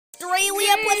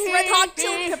Australia with Red Hot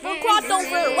Chili Pepper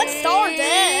crossover. Let's start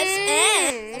this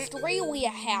and Australia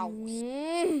House.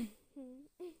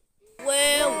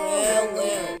 Well.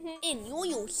 In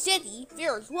Yo-Yo City,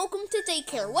 there's welcome to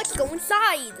daycare. Let's go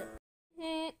inside.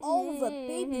 All the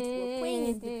babies were playing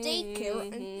in the daycare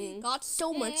and they got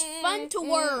so much fun to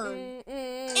learn.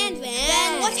 And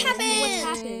then what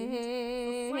happened?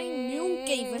 The friend Noon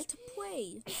gave us to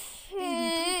play. Baby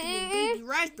Poopy and Baby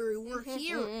Raspberry were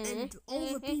here, and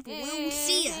all the people will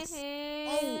see us.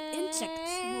 All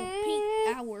insects will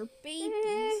paint our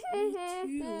babies. Me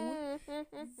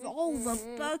too. All the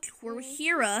bugs will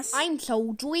hear us. I'm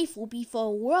so joyful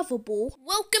before lovable.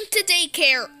 Welcome to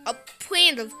daycare, a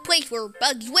place where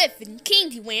bugs live in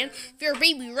Candyland. Fair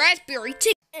Baby Raspberry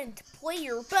too. And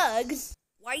player bugs.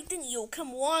 Why didn't you come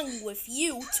along with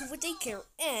you to the daycare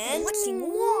and let's sing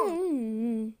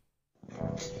along?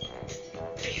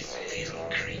 These little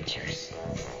creatures.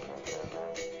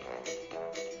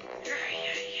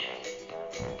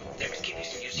 There is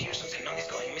kidneys in your ears, something long is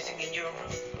going missing in your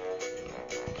room.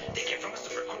 They came from a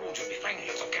super cool to be finding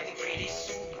lots of candy pretty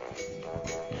soon.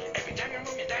 Every time your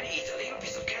mom and daddy eat a little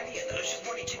piece of candy and the luscious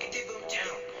morning chicken dip them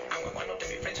down. I want one of them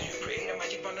your friends so you create a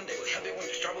magic bond and they will help you when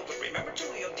there's trouble, but remember to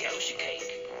eat the alushi cake.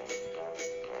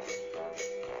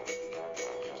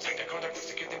 Sign the contract,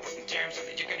 execute important terms so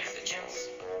that you can have the chance.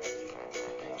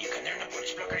 You can earn a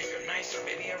polish blocker if you're nice or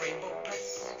maybe a rainbow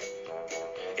plus.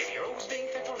 If you're always being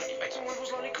thankful and invite someone who's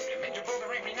lonely, compliment your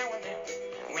brother every now and then.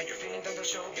 When you're feeling down, they'll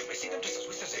show you may see them just as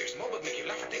whistles. They're small but make you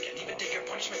laugh, and they can even take your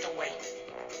punishment away.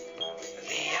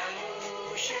 The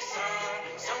Alushas are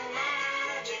so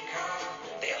magical.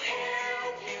 They'll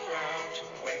help you out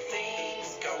when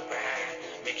things go bad.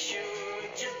 Make sure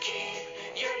to keep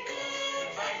your good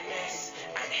vibes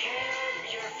and help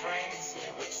your friends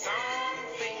with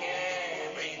something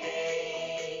every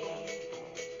day.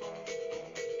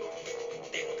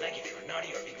 They won't like if you're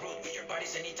naughty or be rude with your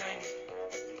bodies anytime.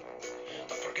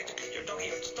 Don't forget to clean your doggy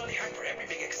or to study hard for every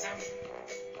big exam.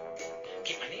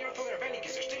 Keep an ear for their belly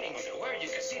because they're stealing underwear. You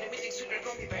can see them eating sweeter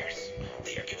gummy bears.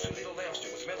 They are cute little elves too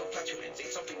with metal flatulence.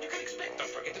 It's something you can expect. Don't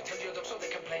forget to tell your dog so they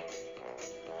can play.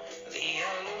 The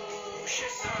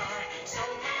Alushas are so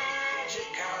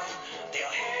magical. They'll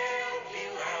help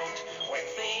you out when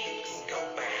things go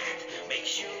bad. Make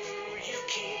sure you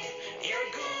keep your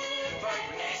good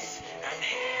vibes and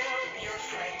help your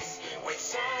friends with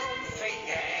something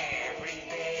every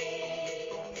day.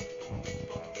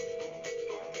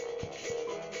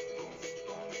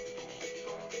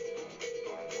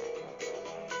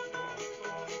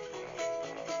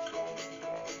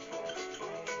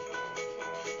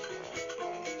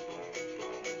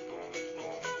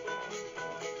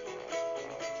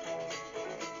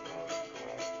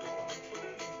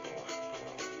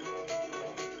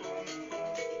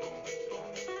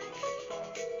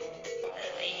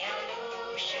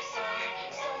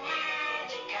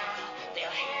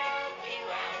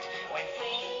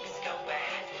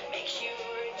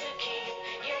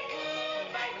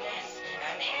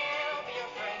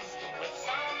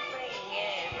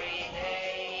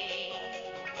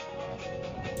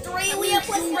 Australia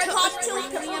with Red Hot Chili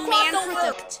Pepper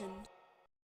crossover.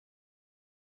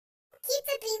 Keep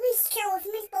the babies chill with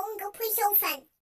Miss Bo and go play so fun.